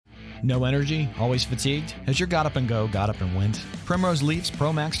No energy? Always fatigued? Has your got up and go got up and went? Primrose Leaf's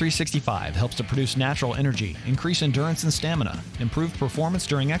ProMax 365 helps to produce natural energy, increase endurance and stamina, improve performance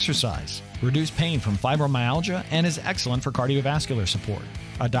during exercise, reduce pain from fibromyalgia, and is excellent for cardiovascular support.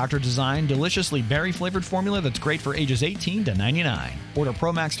 A doctor-designed, deliciously berry-flavored formula that's great for ages 18 to 99. Order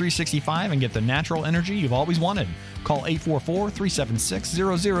ProMax 365 and get the natural energy you've always wanted. Call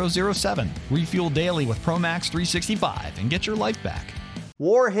 844-376-0007. Refuel daily with ProMax 365 and get your life back.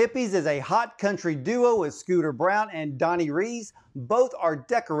 War Hippies is a hot country duo with Scooter Brown and Donnie Rees. Both are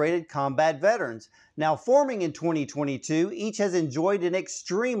decorated combat veterans. Now forming in 2022, each has enjoyed an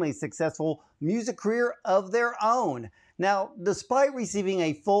extremely successful music career of their own. Now, despite receiving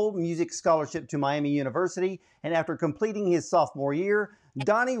a full music scholarship to Miami University, and after completing his sophomore year,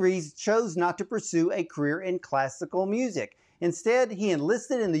 Donnie Rees chose not to pursue a career in classical music. Instead, he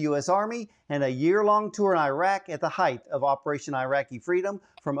enlisted in the U.S. Army and a year-long tour in Iraq at the height of Operation Iraqi Freedom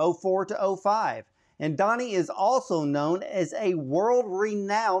from 04 to 05. And Donnie is also known as a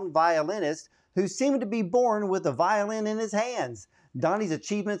world-renowned violinist who seemed to be born with a violin in his hands. Donnie's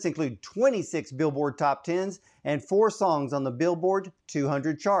achievements include 26 Billboard Top 10s and 4 songs on the Billboard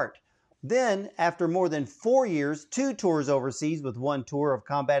 200 chart. Then, after more than 4 years, 2 tours overseas with 1 tour of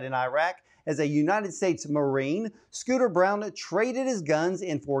combat in Iraq, as a United States Marine, Scooter Brown traded his guns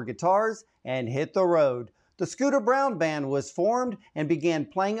in for guitars and hit the road. The Scooter Brown Band was formed and began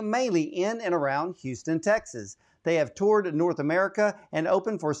playing mainly in and around Houston, Texas. They have toured North America and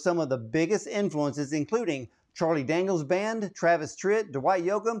opened for some of the biggest influences, including Charlie Daniels Band, Travis Tritt, Dwight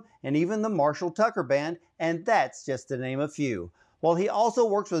Yoakam, and even the Marshall Tucker Band, and that's just to name a few. While he also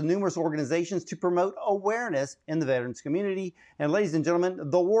works with numerous organizations to promote awareness in the veterans community. And ladies and gentlemen,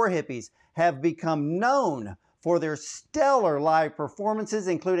 the War Hippies have become known for their stellar live performances,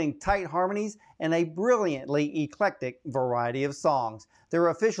 including tight harmonies and a brilliantly eclectic variety of songs. Their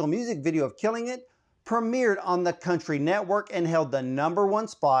official music video of Killing It premiered on the Country Network and held the #1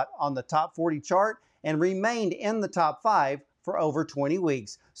 spot on the Top 40 chart and remained in the top 5 for over 20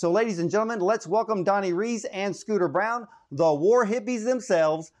 weeks. So ladies and gentlemen, let's welcome Donnie Rees and Scooter Brown, the War Hippies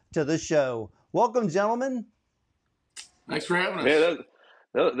themselves, to the show. Welcome, gentlemen. Thanks for having us. Yeah,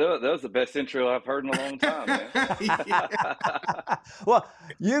 that was the best intro I've heard in a long time, man. Well,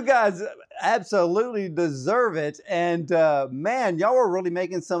 you guys absolutely deserve it. And man, y'all were really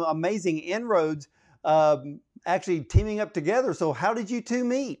making some amazing inroads, actually teaming up together. So how did you two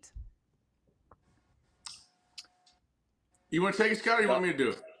meet? You want to take it, Scott, or you want me to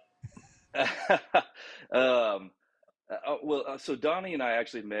do it? So Donnie and I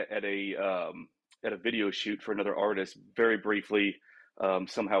actually met at a video shoot for another artist very briefly.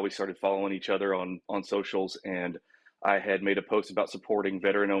 Somehow we started following each other on socials, and I had made a post about supporting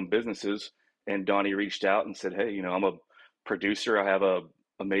veteran-owned businesses, and Donnie reached out and said, hey, I'm a producer. I have a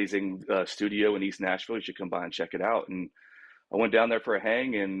amazing studio in East Nashville. You should come by and check it out. And I went down there for a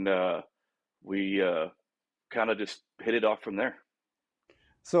hang, and we kind of just hit it off from there.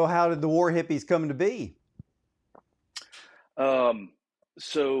 So how did the War Hippies come to be?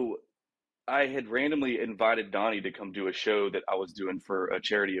 So I had randomly invited Donnie to come do a show that I was doing for a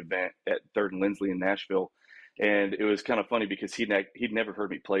charity event at 3rd and Lindsley in Nashville. And it was kind of funny because he'd never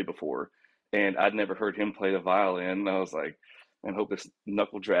heard me play before, and I'd never heard him play the violin. I was like, I hope this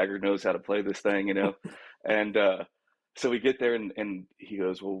knuckle dragger knows how to play this thing, And so we get there, and he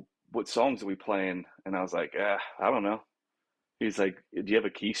goes, well, what songs are we playing? And I was like, I don't know. He's like, do you have a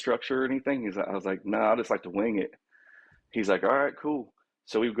key structure or anything? I was like, no, I just like to wing it. He's like, all right, cool.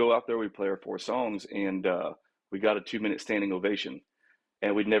 So we go out there, we play our 4 songs, and we got a 2-minute standing ovation.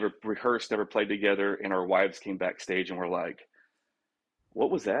 And we'd never rehearsed, never played together. And our wives came backstage and were like, what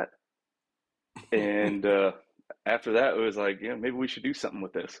was that? And after that, it was like, maybe we should do something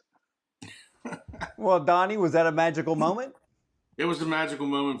with this. Well, Donnie, was that a magical moment? It was a magical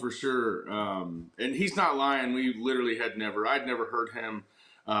moment for sure. And he's not lying. We literally I'd never heard him.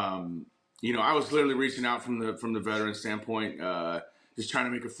 I was literally reaching out from the veteran standpoint, just trying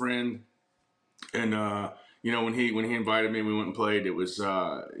to make a friend. And, when he invited me, we went and played. It was,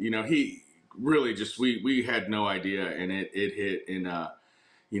 he really just, we had no idea, and it hit. And,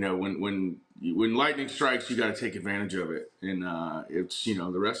 when lightning strikes, you got to take advantage of it. And, it's,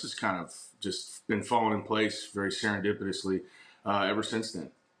 the rest has kind of just been falling in place very serendipitously, ever since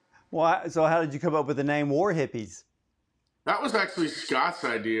then. Well, so how did you come up with the name War Hippies? That was actually Scott's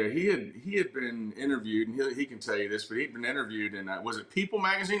idea. He had been interviewed, and he can tell you this, but he'd been interviewed in, was it People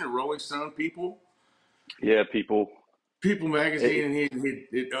magazine or Rolling Stone? People? Yeah, People magazine,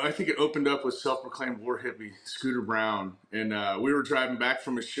 and I think it opened up with self-proclaimed war hippie Scooter Brown, and we were driving back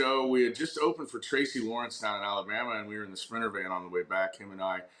from a show. We had just opened for Tracy Lawrence down in Alabama, and we were in the Sprinter van on the way back, him and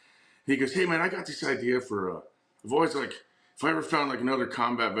I. He goes, "Hey man, I got this idea for I've always like, if I ever found like another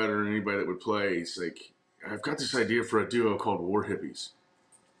combat veteran, anybody that would play, he's like, I've got this idea for a duo called War Hippies."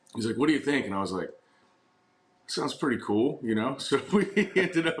 He's like, "What do you think?" And I was like, "Sounds pretty cool, you know." So we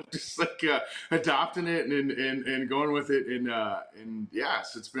ended up just like adopting it and going with it, and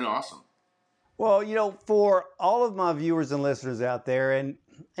yes, it's been awesome. Well, for all of my viewers and listeners out there, and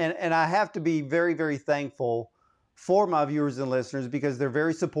I have to be very, very thankful for my viewers and listeners because they're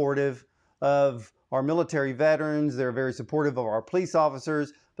very supportive of our military veterans. They're very supportive of our police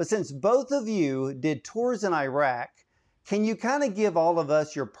officers. But since both of you did tours in Iraq, can you kind of give all of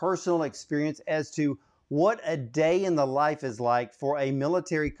us your personal experience as to what a day in the life is like for a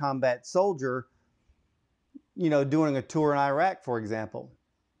military combat soldier, doing a tour in Iraq, for example?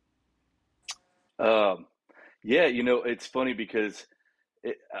 Um, yeah, it's funny because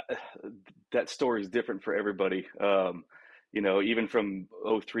it, that story is different for everybody. Even from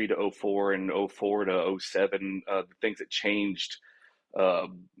 '03 to '04 and '04 to '07, the things that changed uh,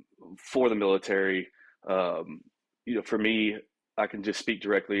 for the military. Um, for me, I can just speak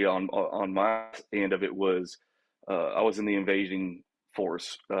directly on my end of it was I was in the invading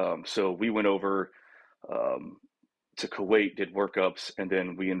force. So we went over um, to Kuwait, did workups, and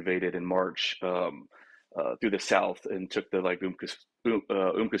then we invaded in March through the south and took the like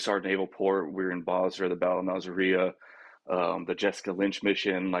Qusar naval port. We were in Basra, the Battle of Nasiriyah, the Jessica Lynch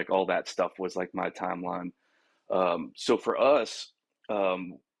mission, like all that stuff was like my timeline. So for us,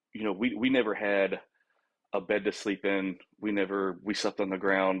 um, we never had a bed to sleep in. We slept on the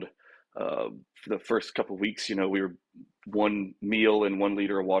ground. For the first couple of weeks, we were one meal and 1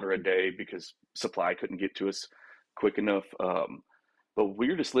 liter of water a day because supply couldn't get to us quick enough. But we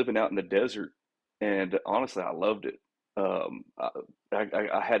were just living out in the desert, and honestly, I loved it.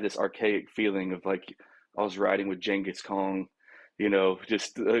 I had this archaic feeling of like I was riding with Genghis Khan,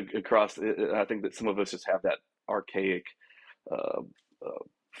 just across. I think that some of us just have that archaic uh,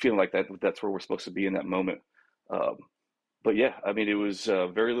 feeling like that's where we're supposed to be in that moment. Um, but yeah, I mean, it was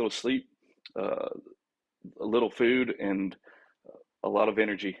very little sleep, uh, a little food, and a lot of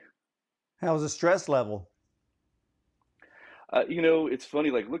energy. How was the stress level? It's funny,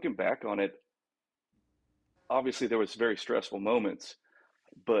 like looking back on it, obviously there was very stressful moments,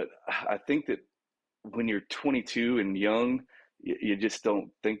 but I think that when you're 22 and young, you just don't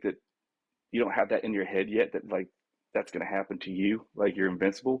think that you don't have that in your head yet that like that's going to happen to you, like you're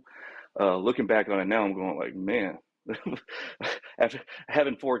invincible. Looking back on it now, I'm going like, man, after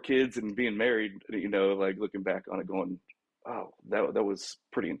having 4 kids and being married, like looking back on it, going, oh, that was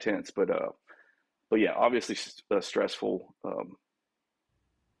pretty intense. But yeah, obviously stressful.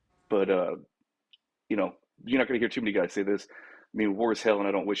 But you know, you're not going to hear too many guys say this. I mean, war is hell, and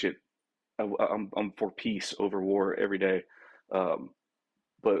I don't wish it. I'm for peace over war every day. Um,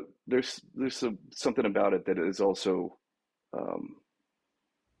 but there's something about it that is also um,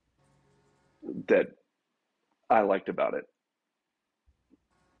 that I liked about it.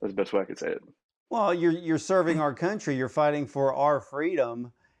 That's the best way I could say it. Well, you're serving our country. You're fighting for our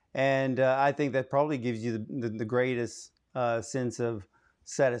freedom, and I think that probably gives you the greatest sense of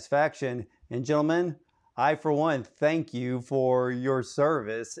satisfaction. And gentlemen, I for one thank you for your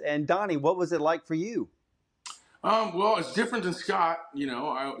service. And Donnie, what was it like for you? Well, it's different than Scott.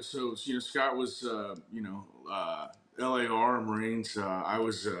 Scott was LAR Marines. I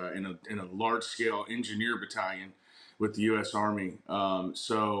was in a large scale engineer battalion with the U.S. Army.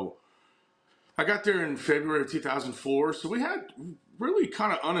 So I got there in February of 2004. So we had really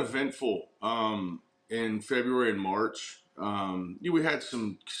kind of uneventful in February and March. We had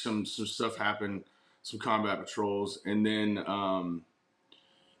some stuff happen, some combat patrols, and then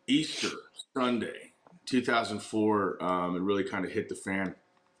Easter Sunday, 2004, it really kind of hit the fan.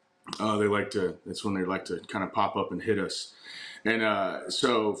 That's when they like to kind of pop up and hit us. And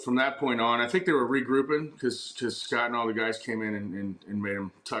so from that point on, I think they were regrouping because Scott and all the guys came in and made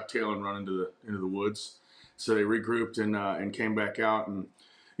them tuck tail and run into the woods. So they regrouped and came back out. And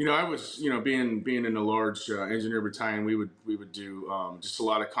I was being in a large engineer battalion, we would do just a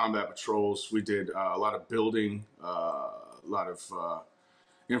lot of combat patrols. We did a lot of building, a lot of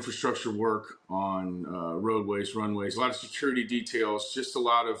infrastructure work on roadways, runways, a lot of security details, just a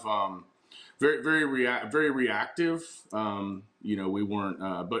lot of very reactive. We weren't,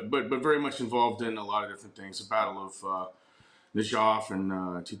 but very much involved in a lot of different things. The Battle of Najaf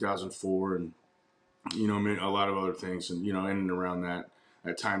in 2004, and a lot of other things, and in and around that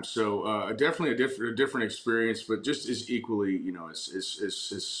at times. So definitely a different experience, but just as equally,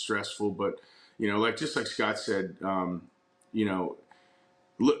 as stressful. But like Scott said,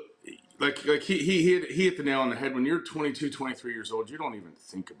 look, he hit the nail on the head. When you're 22, 23 years old, you don't even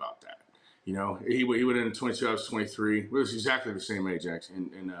think about that. You know, he went in at 22. I was 23. We was exactly the same age, actually,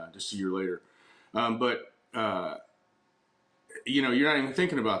 and just a year later. But you know, you're not even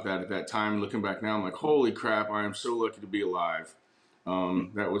thinking about that at that time. Looking back now, I'm like, holy crap! I am so lucky to be alive.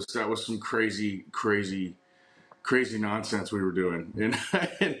 That was some crazy nonsense we were doing,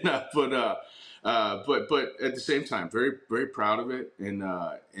 but at the same time, very very proud of it,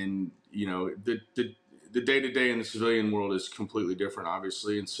 and you know the day to day in the civilian world is completely different,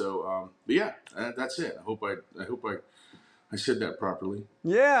 obviously, and so but yeah, that's it. I hope I said that properly.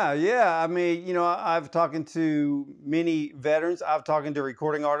 Yeah. I mean, you know, I've talked to many veterans. I've talked to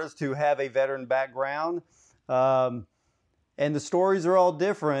recording artists who have a veteran background. And the stories are all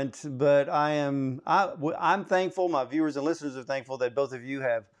different, but I'm thankful. My viewers and listeners are thankful that both of you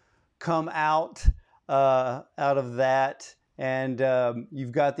have come out of that, and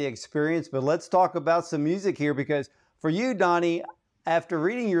you've got the experience. But let's talk about some music here, because for you, Donnie, after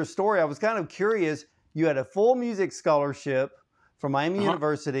reading your story, I was kind of curious. You had a full music scholarship from Miami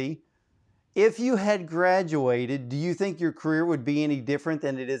University. If you had graduated, do you think your career would be any different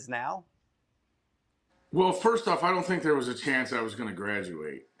than it is now? Well, first off, I don't think there was a chance I was going to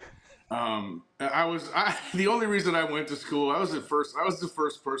graduate. The only reason I went to school, I was the first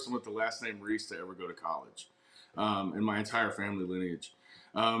person with the last name Reese to ever go to college, in my entire family lineage.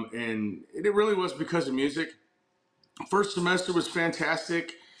 And it really was because of music. First semester was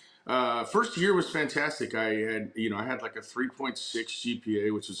fantastic. First year was fantastic. I had like a 3.6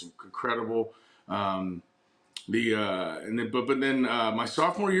 GPA, which is incredible. But then my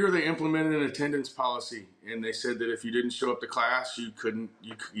sophomore year, they implemented an attendance policy, and they said that if you didn't show up to class, you couldn't,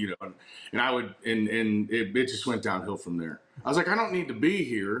 and it just went downhill from there. I was like, I don't need to be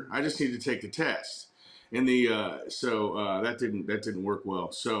here. I just need to take the test. And that didn't work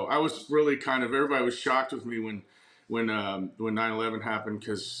well. So I was really everybody was shocked with me when 9/11 happened,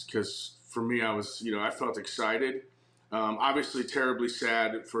 because for me, I felt excited. Obviously terribly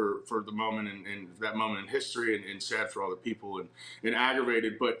sad for the moment and that moment in history, and sad for all the people, and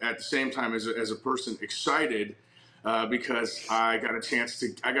aggravated, but at the same time as a person excited, because I got a chance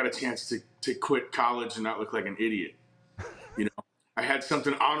to quit college and not look like an idiot. You know, I had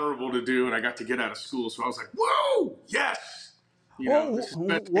something honorable to do, and I got to get out of school. So I was like, whoa, yes.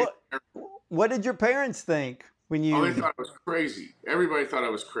 What did your parents think when you... Oh, they thought I was crazy. Everybody thought I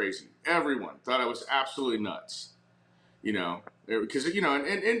was crazy. Everyone thought I was absolutely nuts. Because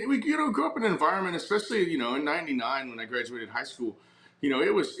and we grew up in an environment, especially in '99 when I graduated high school.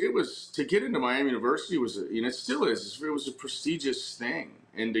 It was to get into Miami University it still is. It was a prestigious thing,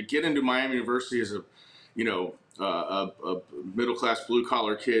 and to get into Miami University as a middle class blue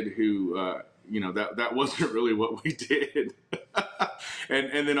collar kid who that wasn't really what we did.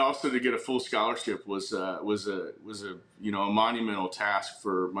 and then also to get a full scholarship was a monumental task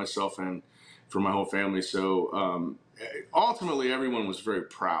for myself and for my whole family. So ultimately, everyone was very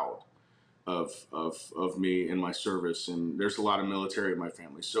proud of me and my service, and there's a lot of military in my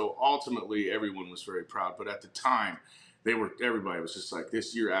family. So ultimately, everyone was very proud. But at the time, everybody was just like,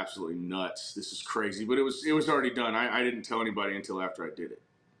 "This, you're absolutely nuts. This is crazy." But it was already done. I didn't tell anybody until after I did it.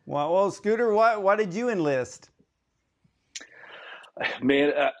 Well, Scooter, why did you enlist?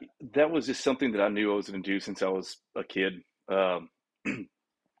 Man, that was just something that I knew I was going to do since I was a kid.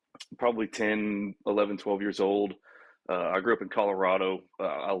 Probably 10, 11, 12 years old. I grew up in Colorado.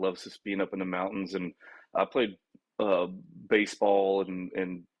 I love just being up in the mountains, and I played baseball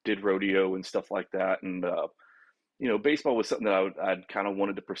and did rodeo and stuff like that. And baseball was something that I'd kind of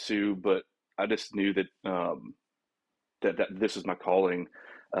wanted to pursue, but I just knew that that this was my calling.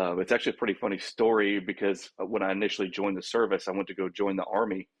 It's actually a pretty funny story, because when I initially joined the service, I went to go join the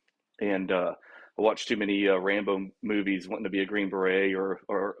Army, and I watched too many Rambo movies wanting to be a Green Beret or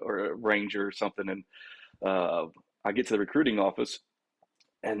a Ranger or something. And I get to the recruiting office,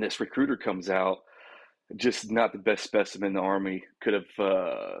 and this recruiter comes out, just not the best specimen in the Army could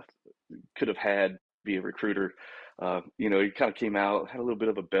have had be a recruiter. He kind of came out, had a little bit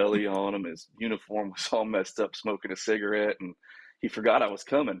of a belly on him. His uniform was all messed up, smoking a cigarette, and he forgot I was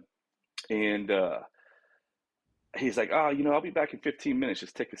coming. And he's like, "Oh, I'll be back in 15 minutes.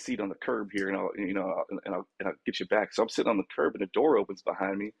 Just take a seat on the curb here, and I'll get you back." So I'm sitting on the curb, and the door opens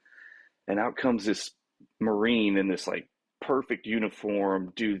behind me, and out comes this Marine in this like perfect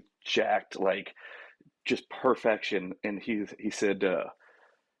uniform, dude, jacked, like just perfection. And he said,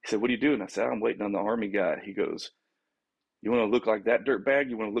 "What are you doing?" I said, "I'm waiting on the Army guy." He goes, "You want to look like that dirtbag?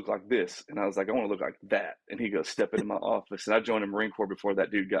 You want to look like this?" And I was like, "I want to look like that." And he goes, "Step into my office." And I joined the Marine Corps before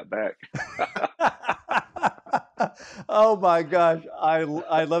that dude got back. Oh my gosh, I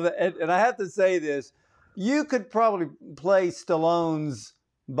love it, and I have to say this: you could probably play Stallone's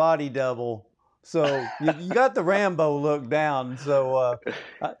body double. So you got the Rambo look down. So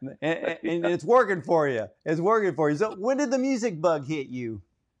and it's working for you. It's working for you. So when did the music bug hit you?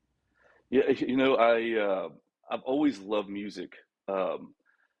 Yeah, I've always loved music. Um,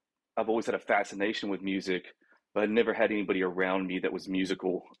 I've always had a fascination with music, but I never had anybody around me that was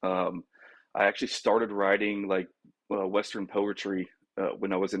musical. I actually started writing like Western poetry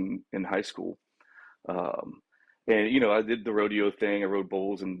when I was in high school. Um, and I did the rodeo thing. I rode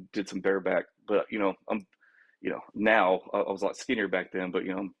bulls and did some bareback. But now I was a lot skinnier back then. But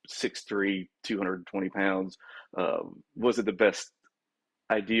I'm 6'3", 220 pounds. Wasn't the best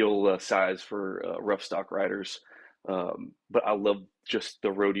ideal size for rough stock riders. But I love just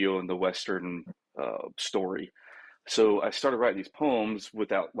the rodeo and the Western story. So I started writing these poems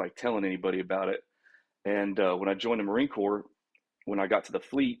without like telling anybody about it. And when I joined the Marine Corps, when I got to the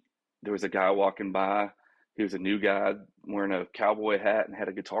fleet, there was a guy walking by. He was a new guy wearing a cowboy hat and had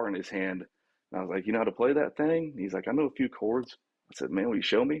a guitar in his hand. And I was like, "You know how to play that thing?" He's like, "I know a few chords." I said, "Man, will you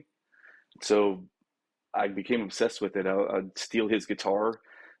show me?" So I became obsessed with it. I'd steal his guitar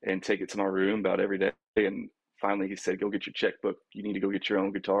and take it to my room about every day. And finally, he said, "Go get your checkbook. You need to go get your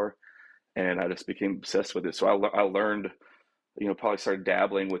own guitar." And I just became obsessed with it. So I learned, probably started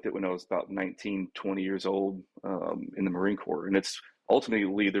dabbling with it when I was about 19, 20 years old in the Marine Corps. And it's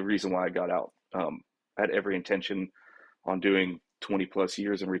ultimately the reason why I got out. I had every intention on doing 20 plus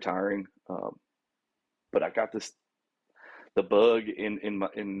years and retiring. But I got the bug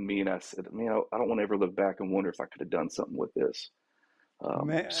in me, and I said, "Man, I don't want to ever look back and wonder if I could have done something with this."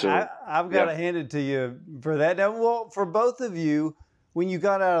 Man, So I've got yeah, to hand it to you for that. Now, well, for both of you, when you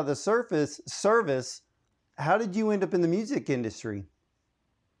got out of the service, how did you end up in the music industry?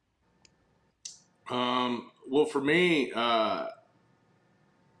 Well, for me,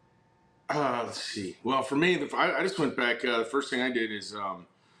 let's see. Well, for me, I just went back. The first thing I did is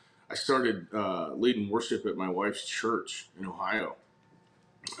I started leading worship at my wife's church in Ohio.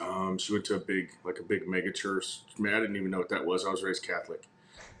 She went to a big mega church. I mean, I didn't even know what that was. I was raised Catholic,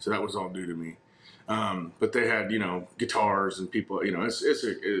 so that was all new to me. But they had, guitars and people. It's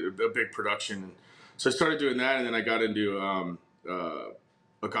a big production. So I started doing that, and then I got into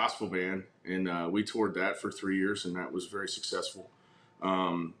a gospel band, and we toured that for 3 years, and that was very successful.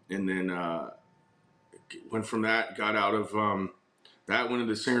 And then went from that, got out of that, went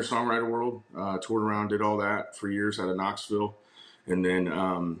into the singer songwriter world, toured around, did all that for years out of Knoxville, and then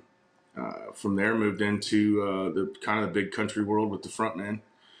from there moved into the kind of the big country world with the frontman,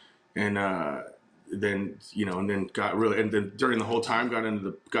 and then got really, and then during the whole time got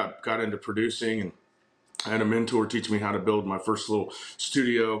into producing, and I had a mentor teach me how to build my first little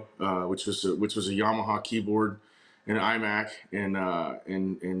studio, which was a Yamaha keyboard, an iMac,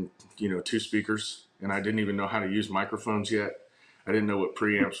 and two speakers, and I didn't even know how to use microphones yet. I didn't know what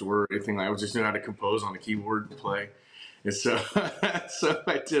preamps were, anything like. I just knew how to compose on the keyboard and play, and so so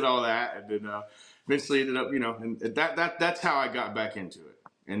I did all that, and then eventually ended up, and that's how I got back into it.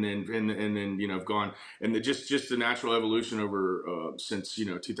 And then I've gone, and just the natural evolution over since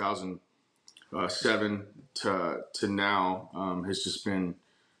 2007 to now has just been,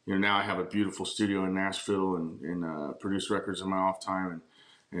 now I have a beautiful studio in Nashville, and produce records in my off time,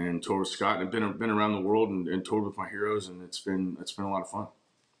 and tour with Scott, and I've been around the world, and toured with my heroes, and it's been a lot of fun.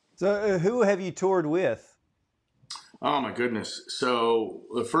 So, who have you toured with? Oh my goodness! So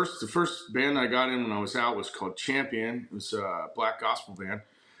the first band I got in when I was out was called Champion. It was a black gospel band.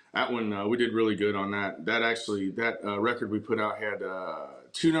 That one we did really good on that. That record we put out had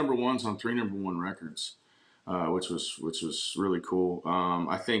two number ones on three number one records, which was really cool.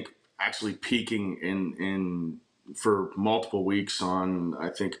 I think actually peaking in for multiple weeks on, I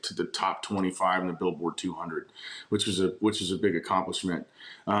think, to the top 25 in the Billboard 200, which is a big accomplishment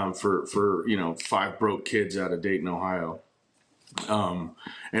for five broke kids out of Dayton, Ohio. And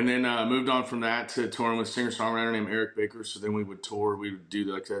then moved on from that to touring with a singer-songwriter named Eric Baker. So then we would tour. We would do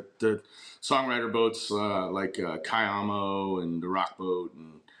like the songwriter boats like Kayamo and the Rock Boat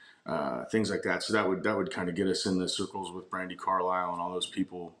and things like that. So that would kind of get us in the circles with Brandy Carlisle and all those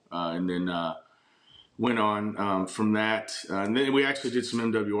people. And then went on from that. And then we actually did some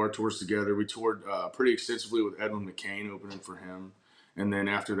MWR tours together. We toured pretty extensively with Edwin McCain opening for him. And then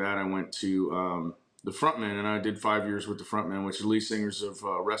after that, I went to the Frontmen, and I did 5 years with the Frontmen, which are lead singers of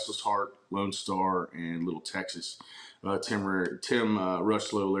Restless Heart, Lone Star, and Little Texas. Tim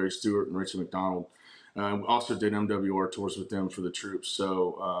Rushlow, Larry Stewart, and Richie McDonald. Also did MWR tours with them for the troops.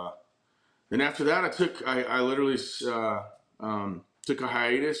 So then after that, I literally took a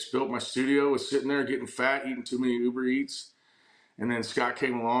hiatus, built my studio, was sitting there getting fat, eating too many Uber Eats. And then Scott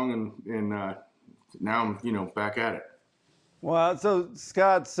came along and now I'm, back at it. Well, so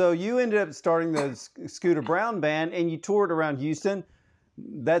Scott, so you ended up starting the Scooter Brown Band, and you toured around Houston.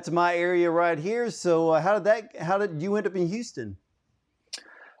 That's my area right here. So how did you end up in Houston?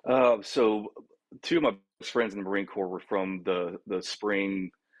 So two of my best friends in the Marine Corps were from the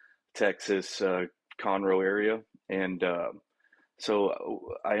Spring, Texas, Conroe area, and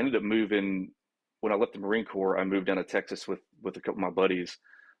so I ended up moving when I left the Marine Corps. I moved down to Texas with a couple of my buddies.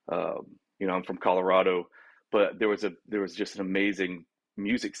 I'm from Colorado, but there was just an amazing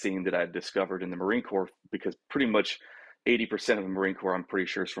music scene that I had discovered in the Marine Corps because pretty much 80% of the Marine Corps, I'm pretty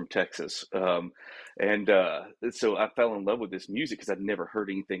sure, is from Texas. And so I fell in love with this music because I'd never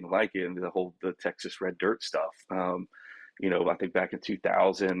heard anything like it, and the Texas Red Dirt stuff. I think back in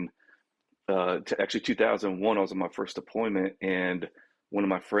 2000, actually 2001, I was on my first deployment, and one of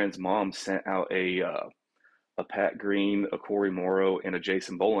my friend's moms sent out a Pat Green, a Corey Morrow, and a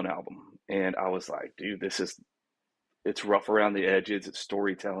Jason Boland album, and I was like, dude, it's rough around the edges, it's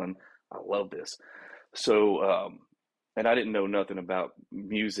storytelling, I love this. So and I didn't know nothing about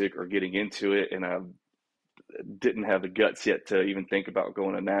music or getting into it, and I didn't have the guts yet to even think about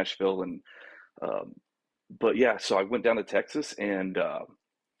going to Nashville. And but yeah, so I went down to Texas, and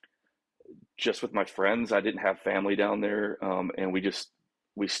just with my friends. I didn't have family down there, and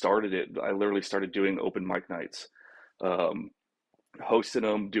we started it. I literally started doing open mic nights, um, hosting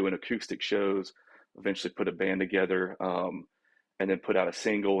them, doing acoustic shows. Eventually, put a band together, and then put out a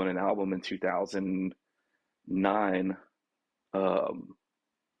single and an album in 2009. Um,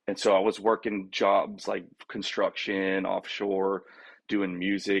 and so I was working jobs like construction, offshore, doing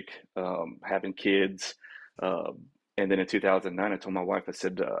music, having kids. And then in 2009, I told my wife, I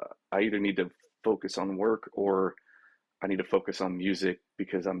said, I either need to focus on work or I need to focus on music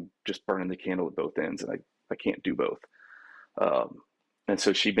because I'm just burning the candle at both ends and I can't do both. Um, and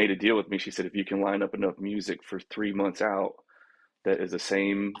so she made a deal with me. She said, if you can line up enough music for 3 months out that is the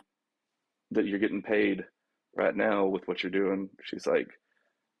same that you're getting paid right now with what you're doing, she's like,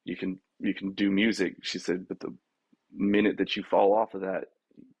 you can do music. She said, but the minute that you fall off of that,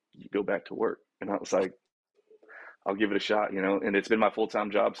 you go back to work. And I was like, I'll give it a shot, and it's been my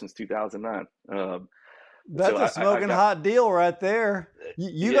full-time job since 2009. That's a smoking hot deal right there.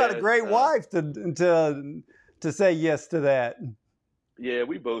 You got a great wife to say yes to that. Yeah,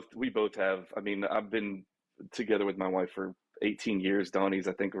 we both have. I mean, I've been together with my wife for 18 years. Donnie's,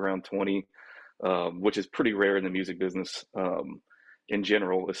 I think, around 20, which is pretty rare in the music business in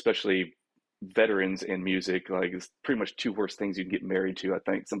general, especially veterans in music. Like, it's pretty much two worst things you can get married to, I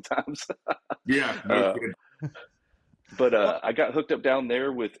think, sometimes. Yeah. But I got hooked up down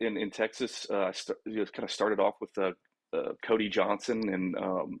there in Texas. I kind of started off with Cody Johnson and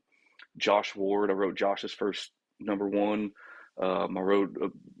Josh Ward. I wrote Josh's first number one. I wrote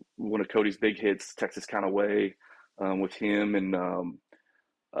one of Cody's big hits, Texas Kind of Way, with him, and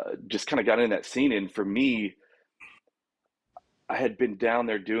just kind of got in that scene. And for me, I had been down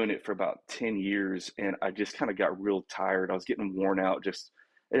there doing it for about 10 years, and I just kind of got real tired. I was getting worn out,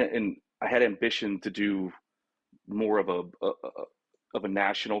 and I had ambition to do more of a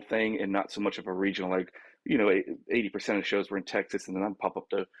national thing and not so much of a regional. Like, 80% of shows were in Texas, and then I'd pop up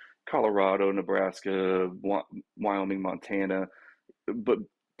to Colorado, Nebraska, Wyoming, Montana, but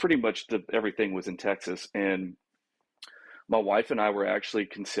pretty much everything was in Texas. And my wife and I were actually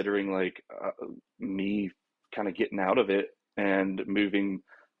considering me kind of getting out of it and moving.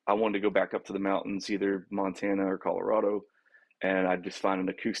 I wanted to go back up to the mountains, either Montana or Colorado, and I'd just find an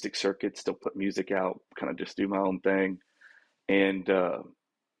acoustic circuit, still put music out, kind of just do my own thing. And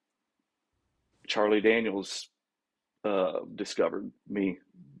Charlie Daniels discovered me,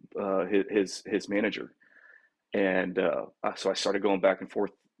 his manager, and so I started going back and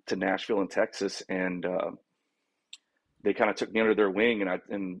forth to Nashville and Texas, and they kind of took me under their wing.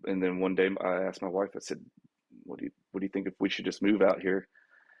 And then one day I asked my wife, I said, "What do you think if we should just move out here?"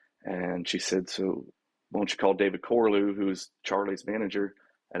 And she said, "So why don't you call David Corlew, who's Charlie's manager,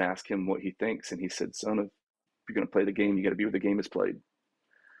 and ask him what he thinks?" And he said, "Son, if you're going to play the game, you got to be where the game is played."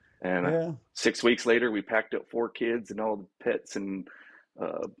 And 6 weeks later, we packed up 4 kids and all the pets and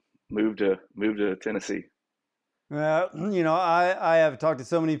moved to Tennessee. I have talked to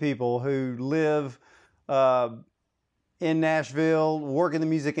so many people who live in Nashville, work in the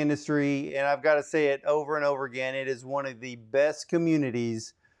music industry, and I've got to say it over and over again. It is one of the best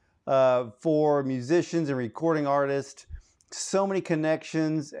communities for musicians and recording artists. So many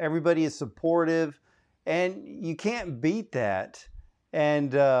connections. Everybody is supportive, and you can't beat that.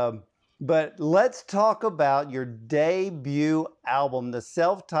 And But let's talk about your debut album, the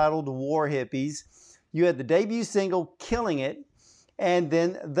self-titled War Hippies. You had the debut single, Killing It, and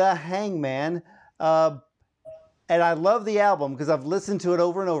then The Hangman. And I love the album because I've listened to it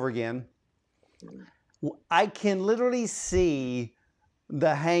over and over again. I can literally see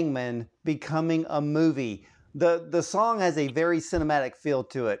The Hangman becoming a movie. The song has a very cinematic feel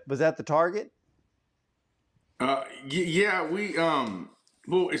to it. Was that the target? Yeah, we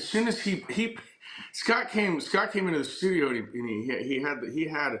well, as soon as he Scott came into the studio, and he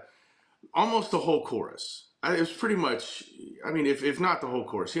had almost the whole chorus. It was pretty much, I mean, if not the whole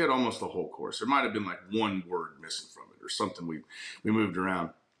chorus, he had almost the whole chorus. There might have been like one word missing from it or something. We moved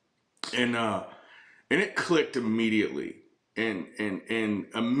around, and it clicked immediately, and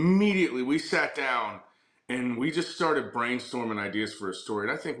immediately we sat down and we just started brainstorming ideas for a story.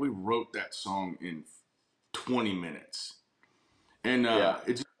 And I think we wrote that song in 20 minutes. And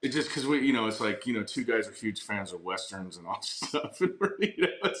it just because we, it's like, two guys are huge fans of Westerns and all stuff. And we're,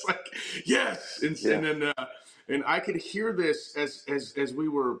 it's like, yes. And then, and I could hear this as we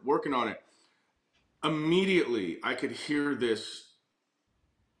were working on it. Immediately, I could hear this.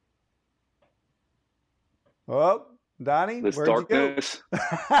 Oh, Donnie, This where'd darkness. you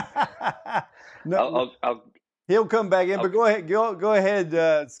go? No, he'll come back in, but go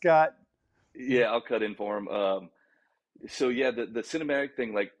ahead, Scott. Yeah, I'll cut in for him. So yeah, the cinematic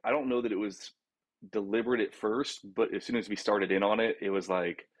thing, like, I don't know that it was deliberate at first, but as soon as we started in on it, it was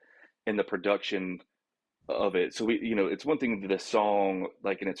like in the production of it. So we, it's one thing that a song,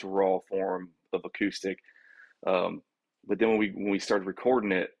 like in its raw form of acoustic, but then when we started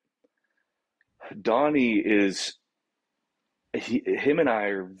recording it, Donnie him and I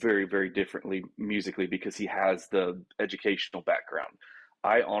are very, very differently musically because he has the educational background.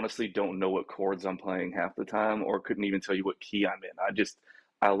 I honestly don't know what chords I'm playing half the time, or couldn't even tell you what key I'm in.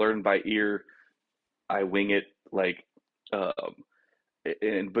 I learn by ear. I wing it, like,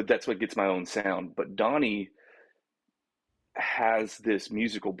 but that's what gets my own sound. But Donnie has this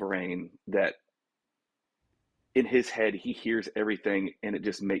musical brain that in his head, he hears everything and it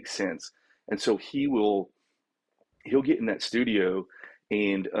just makes sense. And so he'll get in that studio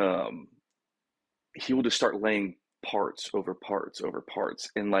and he will just start laying parts over parts over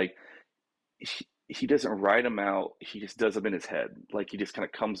parts. And like, he doesn't write them out. He just does them in his head. Like, he just kind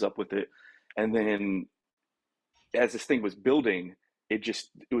of comes up with it. And then as this thing was building, it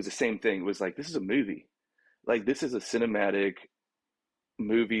was the same thing. It was like, this is a movie. Like, this is a cinematic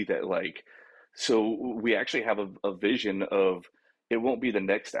movie that, like, so we actually have a vision of, it won't be the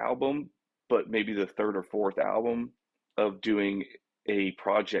next album, but maybe the third or fourth album, of doing a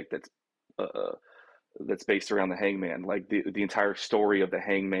project that's based around the Hangman, like the entire story of the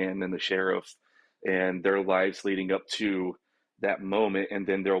Hangman and the sheriff and their lives leading up to that moment, and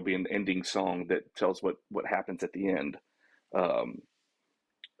then there will be an ending song that tells what happens at the end.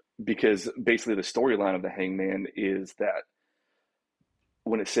 Because basically the storyline of the Hangman is that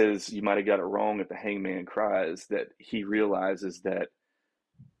when it says you might have got it wrong if the hangman cries, that he realizes that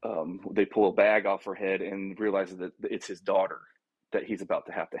they pull a bag off her head and realizes that it's his daughter that he's about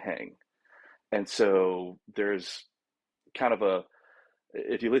to have to hang. And so there's kind of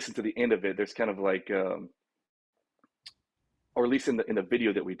if you listen to the end of it, there's kind of like, or at least in the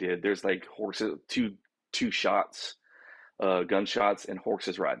video that we did, there's like horses, two shots, gunshots, and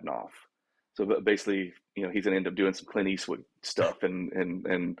horses riding off. So basically, he's gonna end up doing some Clint Eastwood stuff,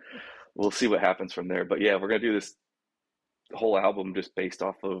 and we'll see what happens from there. But yeah, we're gonna do this whole album just based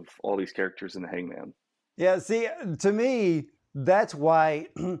off of all these characters in the Hangman. Yeah, see, to me, that's why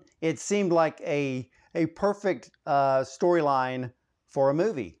it seemed like a perfect storyline for a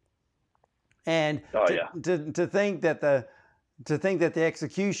movie. And to think that the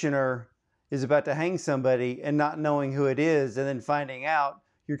executioner is about to hang somebody and not knowing who it is, and then finding out,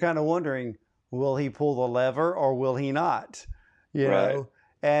 you're kind of wondering, will he pull the lever or will he not? You know,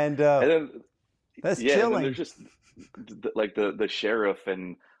 and then, that's chilling. And then there's just like the sheriff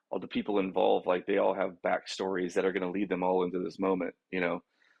and all the people involved, like they all have backstories that are going to lead them all into this moment.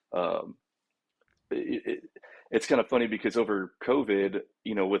 It's kind of funny because over COVID,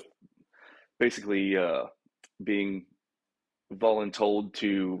 with basically being voluntold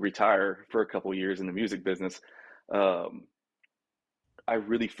to retire for a couple years in the music business, I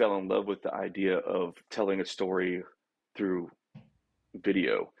really fell in love with the idea of telling a story through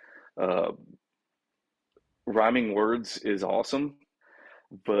video. Rhyming words is awesome,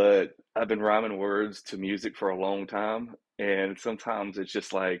 but I've been rhyming words to music for a long time, and sometimes it's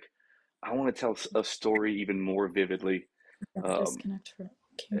just like, I want to tell a story even more vividly.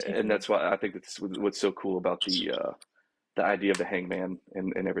 And that's why I think that's what's so cool about the idea of the hangman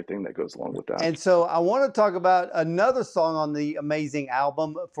and everything that goes along with that. And so I want to talk about another song on the amazing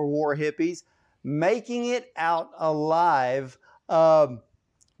album for War Hippies, Making It Out Alive.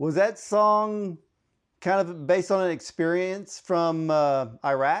 Was that song kind of based on an experience from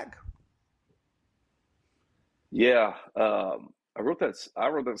Iraq? Yeah, I wrote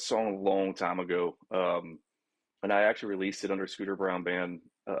that song a long time ago, and I actually released it under Scooter Brown Band.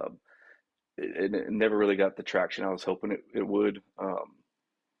 It never really got the traction I was hoping it would.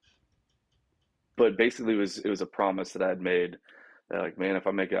 But basically, it was a promise that I had made. Like, man, if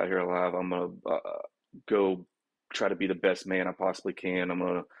I make it out here alive, I'm gonna go try to be the best man I possibly can. I'm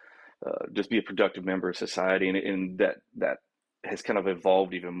gonna just be a productive member of society, and that has kind of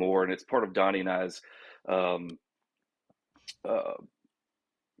evolved even more. And it's part of Donnie and I's um, uh,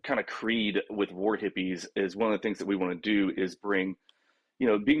 kind of creed with War Hippies. Is one of the things that we want to do is bring,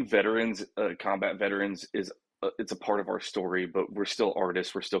 being veterans, combat veterans is it's a part of our story, but we're still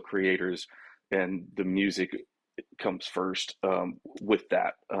artists, we're still creators, and the music comes first. With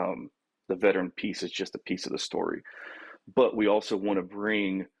that, the veteran piece is just a piece of the story, but we also want to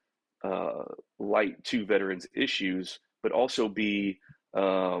bring light to veterans issues, but also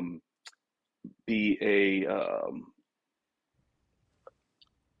um, be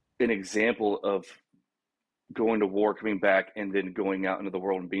an example of going to war, coming back, and then going out into the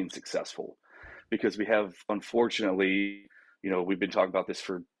world and being successful. Because we have, unfortunately, we've been talking about this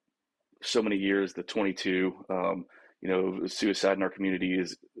for so many years, the 22, suicide in our community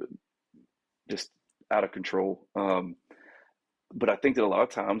is just out of control. But I think that a lot of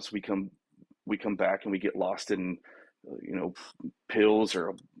times we come back and we get lost in, pills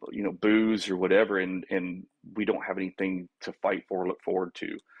or, booze or whatever, and we don't have anything to fight for, or look forward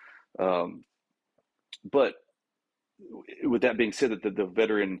to. But with that being said, that the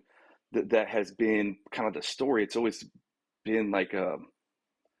veteran that has been kind of the story, it's always been like I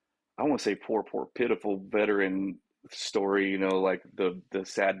want to say poor, pitiful veteran story, like the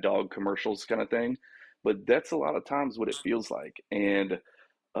sad dog commercials kind of thing. But that's a lot of times what it feels like. And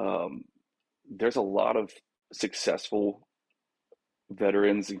there's a lot of successful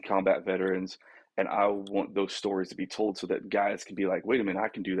veterans and combat veterans, and I want those stories to be told so that guys can be like, wait a minute, I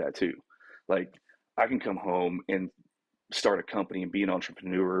can do that too. Like, I can come home and start a company and be an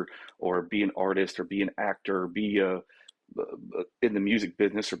entrepreneur, or be an artist, or be an actor, or be in the music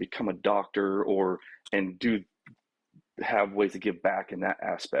business, or become a doctor, and have ways to give back in that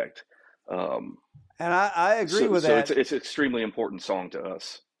aspect. And I agree with that. So it's an extremely important song to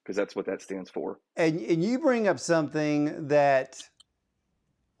us, because that's what that stands for. And you bring up something that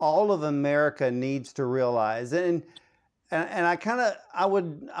all of America needs to realize, and I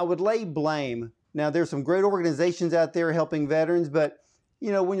would lay blame. Now, there's some great organizations out there helping veterans, but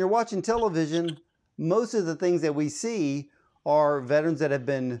when you're watching television, most of the things that we see are veterans that have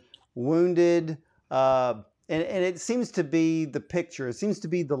been wounded, and it seems to be the picture. It seems to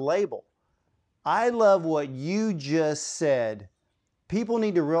be the label. I love what you just said. People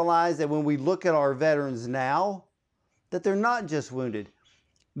need to realize that when we look at our veterans now, that they're not just wounded.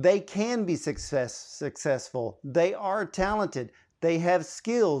 They can be successful. They are talented. They have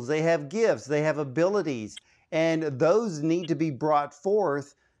skills. They have gifts. They have abilities. And those need to be brought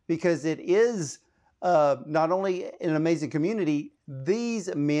forth, because it is not only an amazing community,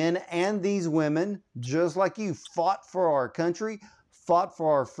 these men and these women, just like you, fought for our country, fought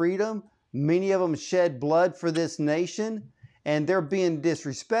for our freedom. Many of them shed blood for this nation, and they're being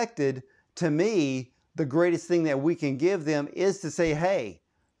disrespected. To me, the greatest thing that we can give them is to say, hey,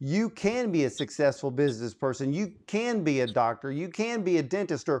 you can be a successful business person. You can be a doctor. You can be a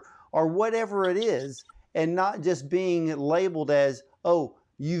dentist, or whatever it is, and not just being labeled as, oh,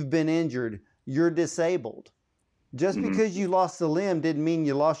 you've been injured, you're disabled. Just because you lost a limb didn't mean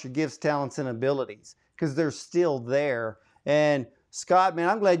you lost your gifts, talents, and abilities, because they're still there. And Scott, man,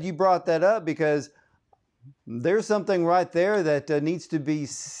 I'm glad you brought that up, because there's something right there that needs to be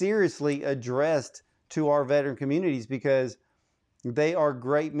seriously addressed to our veteran communities, because they are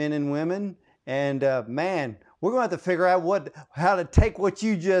great men and women. And man, we're going to have to figure out how to take what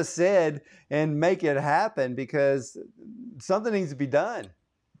you just said and make it happen, because something needs to be done.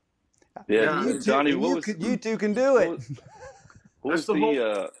 Yeah, you Donnie, you two can do it. It's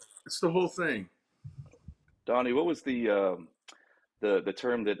the whole thing. Donnie, what was the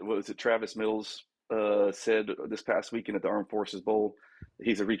term that, what was it, Travis Mills said this past weekend at the Armed Forces Bowl?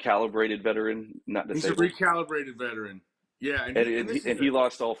 He's a recalibrated veteran, not disabled. He's a recalibrated veteran. Yeah, and he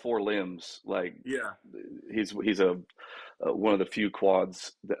lost all 4 limbs. Like, yeah, he's one of the few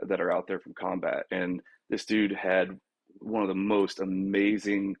quads that are out there from combat, and this dude had one of the most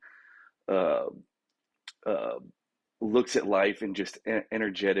amazing looks at life and just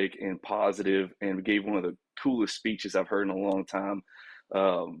energetic and positive, and gave one of the coolest speeches I've heard in a long time.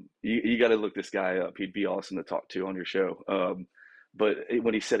 You got to look this guy up. He'd be awesome to talk to on your show. But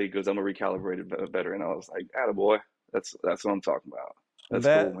when he said, he goes, "I'm a recalibrated veteran," I was like, "Attaboy, that's what I'm talking about." That's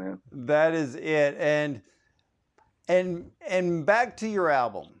cool, man. That is it. And back to your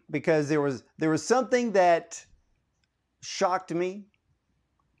album, because there was something that shocked me,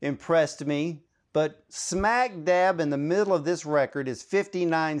 impressed me, but smack dab in the middle of this record is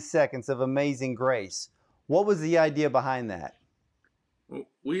 59 seconds of Amazing Grace. What was the idea behind that?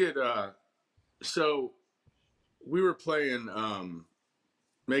 We had so we were playing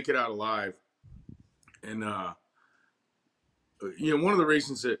Make It Out Alive, and you know, one of the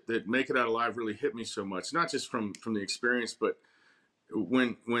reasons that Make It Out Alive really hit me so much, not just from the experience, but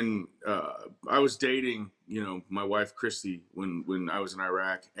when I was dating, you know, my wife Christy, when I was in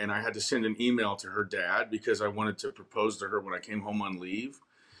Iraq, and I had to send an email to her dad because I wanted to propose to her when I came home on leave,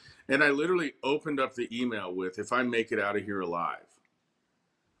 and I literally opened up the email with, "If I make it out of here alive,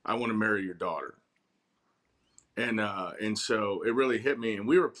 I want to marry your daughter." And so it really hit me, and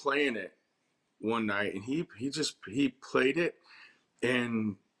we were playing it one night, and he played it,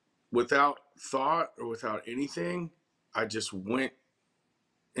 and without thought or without anything, I just went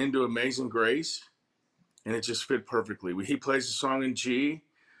into Amazing Grace, and it just fit perfectly. He plays the song in G.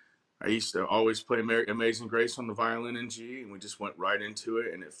 I used to always play Amazing Grace on the violin in G, and we just went right into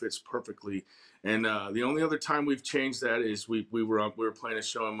it, and it fits perfectly. And the only other time we've changed that is we were playing a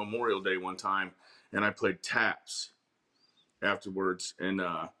show on Memorial Day one time, and I played taps afterwards, and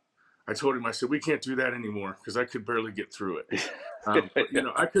I told him, I said, "We can't do that anymore," because I could barely get through it. But, you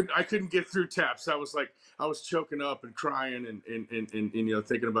know, I couldn't get through taps. I was choking up and crying and you know,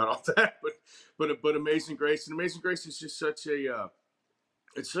 thinking about all that. But Amazing Grace, and Amazing Grace is just such a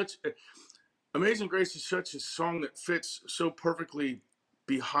Amazing Grace is such a song that fits so perfectly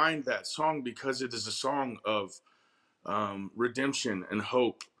behind that song, because it is a song of redemption and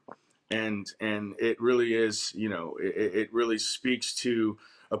hope, and it really is, you know, it really speaks to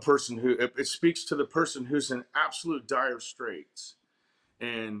a person it speaks to the person who's in absolute dire straits,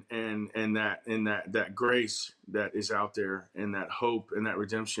 and that grace that is out there, and that hope, and that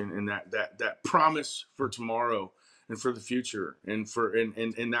redemption, and that promise for tomorrow and for the future, and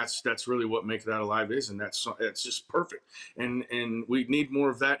that's really what Make It Out Alive is, and that's just perfect, and we need more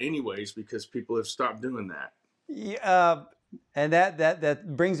of that anyways, because people have stopped doing that. Yeah, and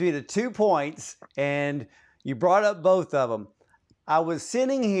that brings me to 2 points, and you brought up both of them. I was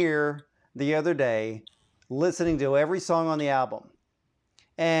sitting here the other day listening to every song on the album,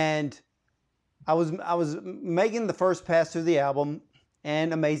 and I was making the first pass through the album,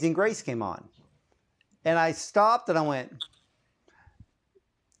 and Amazing Grace came on, and I stopped and I went,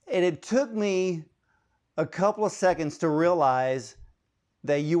 and it took me a couple of seconds to realize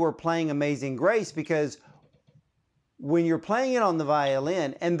that you were playing Amazing Grace, because when you're playing it on the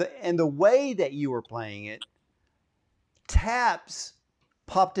violin, and the way that you were playing it, taps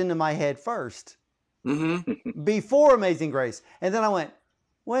popped into my head first, before Amazing Grace, and then I went,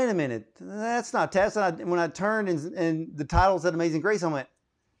 "Wait a minute, that's not taps." And when I turned and the title said Amazing Grace, I went,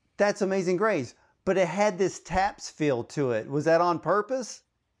 "That's Amazing Grace," but it had this taps feel to it. Was that on purpose?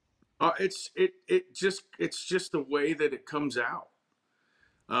 It's just the way that it comes out.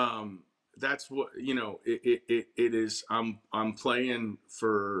 That's what, you know, it is. I'm playing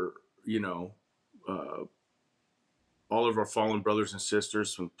for, you know, all of our fallen brothers and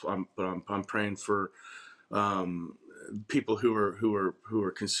sisters. I'm praying for people who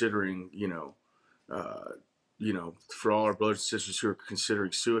are considering, you know, for all our brothers and sisters who are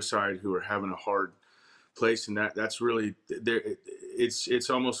considering suicide, who are having a hard place, and that's really there. It's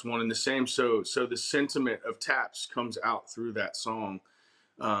almost one and the same. So the sentiment of taps comes out through that song.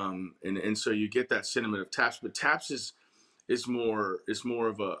 And so you get that sentiment of taps, but taps is more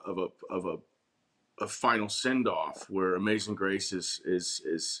of a final send off, where Amazing Grace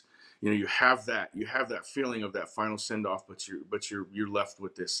is you know, you have that feeling of that final send off, but you're left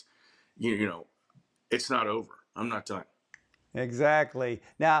with this, you know, it's not over. I'm not done. Exactly.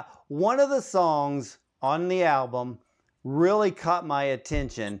 Now, one of the songs on the album really caught my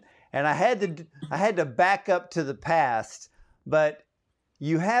attention, and I had to back up to the past, but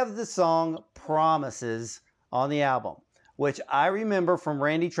you have the song Promises on the album, which I remember from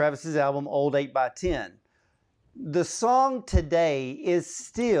Randy Travis's album Old 8x10. The song today is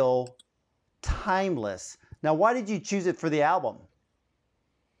still timeless. Now, why did you choose it for the album?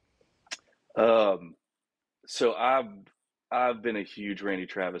 So I've been a huge Randy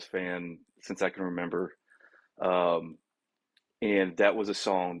Travis fan since I can remember. And that was a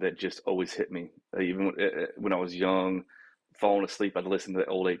song that just always hit me. Even when I was young, falling asleep, I'd listen to the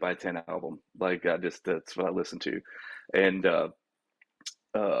old 8x10 album. Like that's what I listened to. And uh,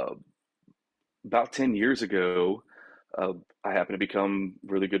 about 10 years ago, I happened to become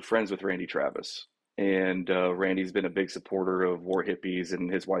really good friends with Randy Travis. And Randy's been a big supporter of War Hippies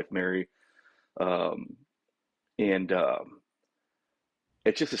and his wife, Mary. Um, and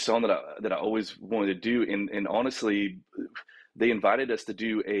It's just a song that I always wanted to do. And honestly, they invited us to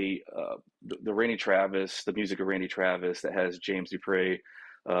do the Randy Travis, the music of Randy Travis that has James Dupre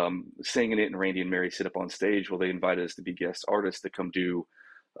singing it, and Randy and Mary sit up on stage. Well, they invited us to be guest artists to come do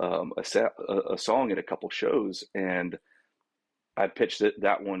a song at a couple shows, and I pitched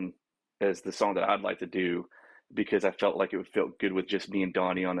that one as the song that I'd like to do because I felt like it would feel good with just me and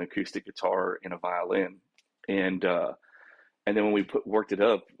Donnie on an acoustic guitar and a violin. And and then when we worked it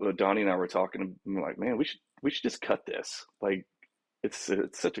up, Donnie and I were talking, and we were like, man, we should just cut this. Like, it's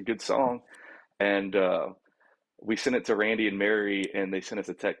such a good song. And we sent it to Randy and Mary, and they sent us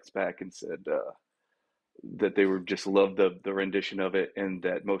a text back and said that they were just loved the rendition of it, and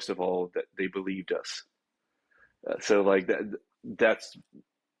that most of all that they believed us. So like that's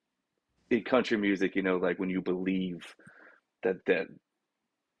in country music, you know, like when you believe that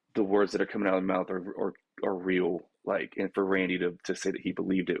the words that are coming out of the mouth are real. Like, and for Randy to say that he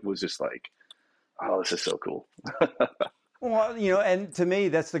believed it was just like, oh, this is so cool. Well, you know, and to me,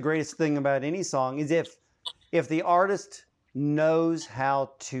 that's the greatest thing about any song is if the artist knows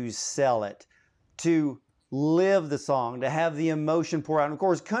how to sell it, to live the song, to have the emotion pour out. And of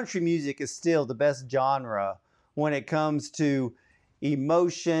course, country music is still the best genre when it comes to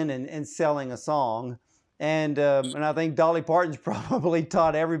emotion and selling a song. And I think Dolly Parton's probably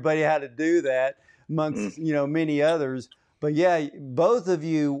taught everybody how to do that amongst, you know, many others. But yeah, both of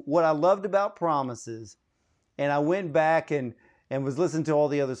you, what I loved about Promises, and I went back and was listening to all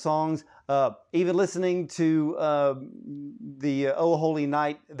the other songs, even listening to the Oh Holy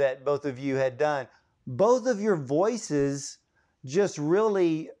Night that both of you had done. Both of your voices just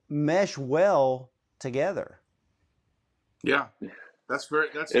really mesh well together. Yeah, that's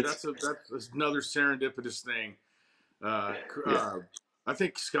another serendipitous thing. I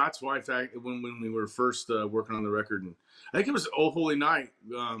think Scott's wife, when we were first working on the record, and I think it was Oh Holy Night.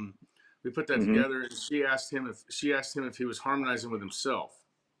 We put that together, and she asked him if he was harmonizing with himself.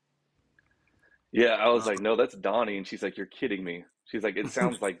 Yeah, I was like, no, that's Donnie, and she's like, you're kidding me. She's like, it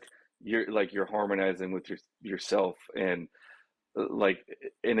sounds like you're harmonizing with yourself, and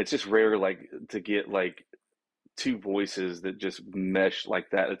and it's just rare like to get like two voices that just mesh like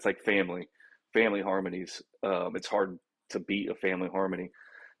that. It's like family harmonies. It's hard to beat a family harmony,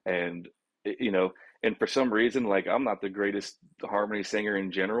 and you know, and for some reason, like I'm not the greatest harmony singer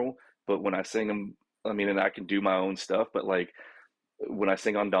in general, but when I sing them, I mean, and I can do my own stuff, but like when I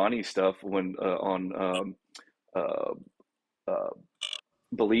sing on Donnie's stuff, when on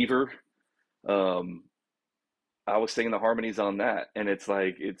Believer, I was singing the harmonies on that, and it's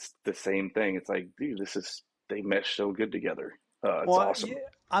like it's the same thing. It's like, dude, they mesh so good together. It's awesome. Yeah,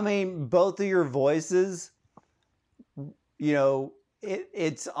 I mean, both of your voices, you know,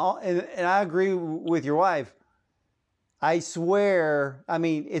 it's all, and I agree with your wife. I swear, I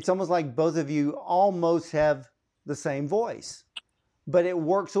mean, it's almost like both of you almost have the same voice, but it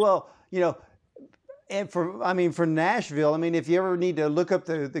works well, you know. And for Nashville, I mean, if you ever need to look up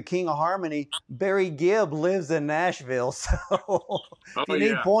the King of Harmony, Barry Gibb lives in Nashville. So if you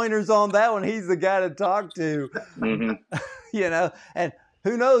need pointers on that one, he's the guy to talk to. You know, and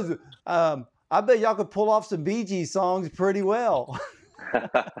who knows? I bet y'all could pull off some Bee Gees songs pretty well.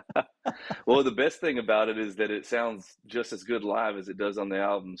 Well, the best thing about it is that it sounds just as good live as it does on the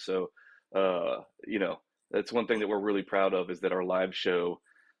album. So, you know, that's one thing that we're really proud of, is that our live show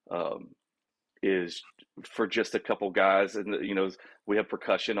is for just a couple guys, and you know, we have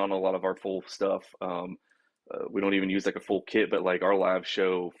percussion on a lot of our full stuff. We don't even use like a full kit, but like our live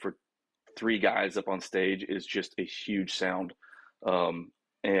show for 3 guys up on stage is just a huge sound.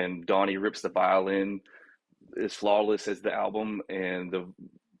 And Donnie rips the violin as flawless as the album, and the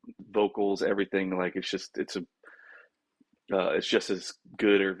vocals, everything. Like it's just as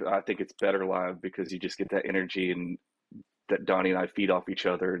good, or I think it's better live, because you just get that energy, and that Donnie and I feed off each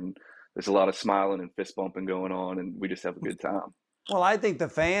other, and there's a lot of smiling and fist bumping going on, and we just have a good time. Well, I think the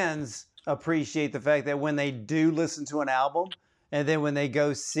fans appreciate the fact that when they do listen to an album, and then when they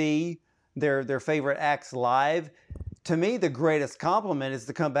go see their favorite acts live, to me, the greatest compliment is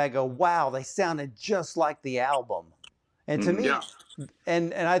to come back and go, wow, they sounded just like the album. And to me,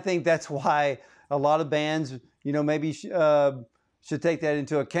 and I think that's why a lot of bands, you know, maybe should take that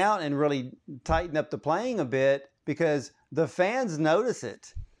into account and really tighten up the playing a bit, because the fans notice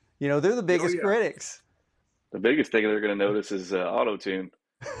it. You know, they're the biggest critics. The biggest thing they're going to notice is auto-tune.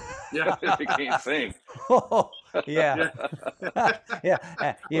 Yeah. They can't sing. Oh, yeah. Yeah.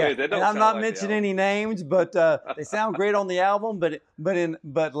 Wait, and I'm not mentioning any names, but they sound great on the album,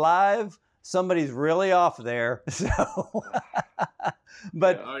 but live, somebody's really off there. So,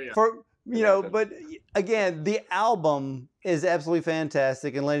 but but again, the album is absolutely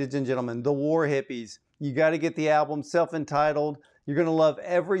fantastic. And ladies and gentlemen, the War Hippies, you got to get the album, self-entitled. You're going to love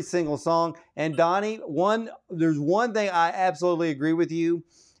every single song. And Donnie, there's one thing I absolutely agree with you.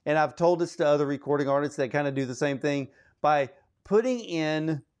 And I've told this to other recording artists that kind of do the same thing by putting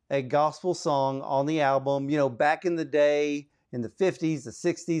in a gospel song on the album. You know, back in the day, in the 50s, the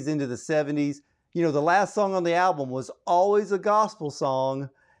 60s, into the 70s, you know, the last song on the album was always a gospel song.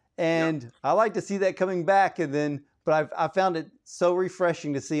 And I like to see that coming back. But I found it so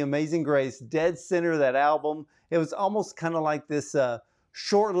refreshing to see Amazing Grace dead center of that album. It was almost kind of like this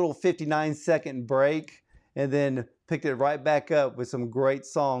short little 59-second break, and then picked it right back up with some great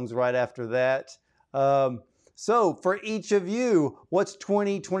songs right after that. So for each of you, what's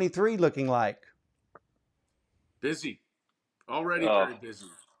 2023 looking like? Busy. Already very busy.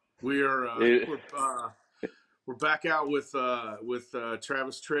 We are we're back out with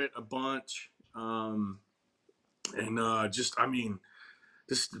Travis Tritt a bunch.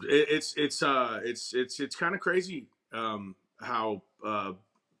 It's kind of crazy how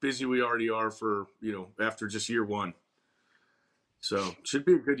busy we already are for, after just year one. So should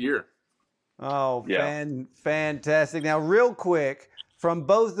be a good year. Oh, fantastic. Now, real quick, from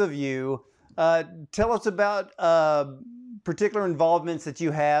both of you, tell us about particular involvements that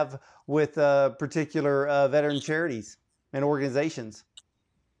you have with particular veteran charities and organizations.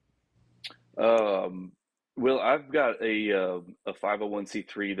 Well, I've got a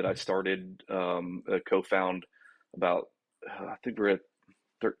 501c3 that I started, co-found about, I think we're at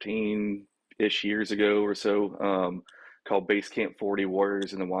 13-ish years ago or so, called Base Camp 40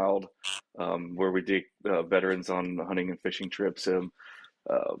 Warriors in the Wild, where we take veterans on hunting and fishing trips. And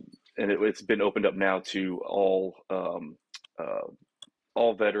it's been opened up now to all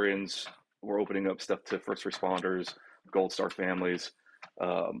veterans. We're opening up stuff to first responders, Gold Star families.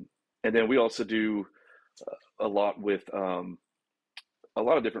 And then we also do a lot with a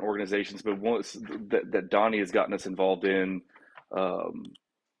lot of different organizations, but one that Donnie has gotten us involved in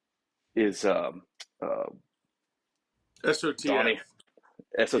is SOTF. Donnie,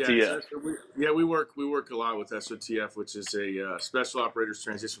 SOTF. We work a lot with SOTF, which is a Special Operators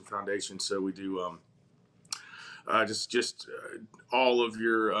Transition Foundation. So we do just all of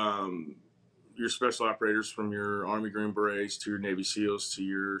your special operators, from your Army Green Berets to your Navy SEALs to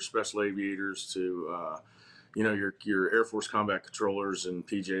your special aviators to your Air Force combat controllers and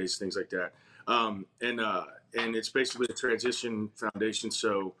PJs, things like that. And it's basically a transition foundation.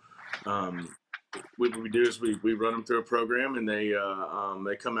 So what we do is we run them through a program, and they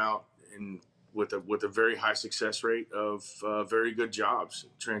come out with a very high success rate of very good jobs,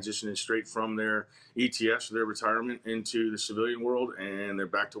 transitioning straight from their ETS or their retirement into the civilian world, and they're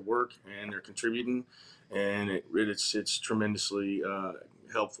back to work and they're contributing, and it's tremendously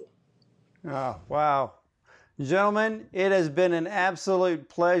helpful. Oh, wow. Gentlemen, it has been an absolute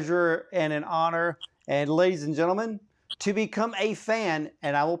pleasure and an honor. And ladies and gentlemen, to become a fan,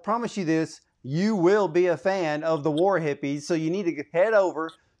 and I will promise you this, you will be a fan of the War Hippies. So you need to head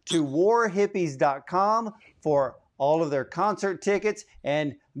over to warhippies.com for all of their concert tickets,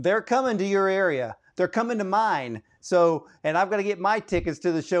 and they're coming to your area. They're coming to mine. So, and I've got to get my tickets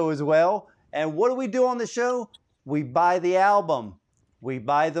to the show as well. And what do we do on the show? We buy the album. We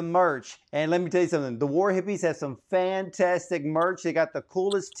buy the merch. And let me tell you something. The War Hippies have some fantastic merch. They got the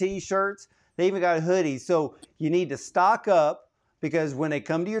coolest t-shirts. They even got hoodies. So you need to stock up, because when they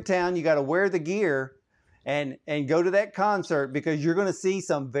come to your town, you got to wear the gear and go to that concert, because you're going to see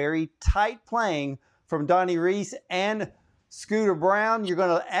some very tight playing from Donnie Reese and Scooter Brown. You're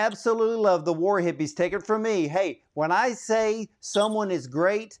going to absolutely love the War Hippies. Take it from me. Hey, when I say someone is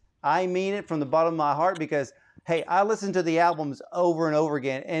great, I mean it from the bottom of my heart, because, hey, I listen to the albums over and over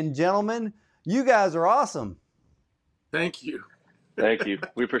again. And gentlemen, you guys are awesome. Thank you. Thank you.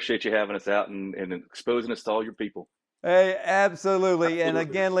 We appreciate you having us out and exposing us to all your people. Hey, absolutely. And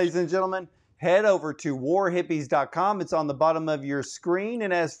again, ladies and gentlemen, head over to warhippies.com. It's on the bottom of your screen.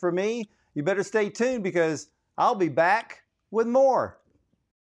 And as for me, you better stay tuned, because I'll be back with more.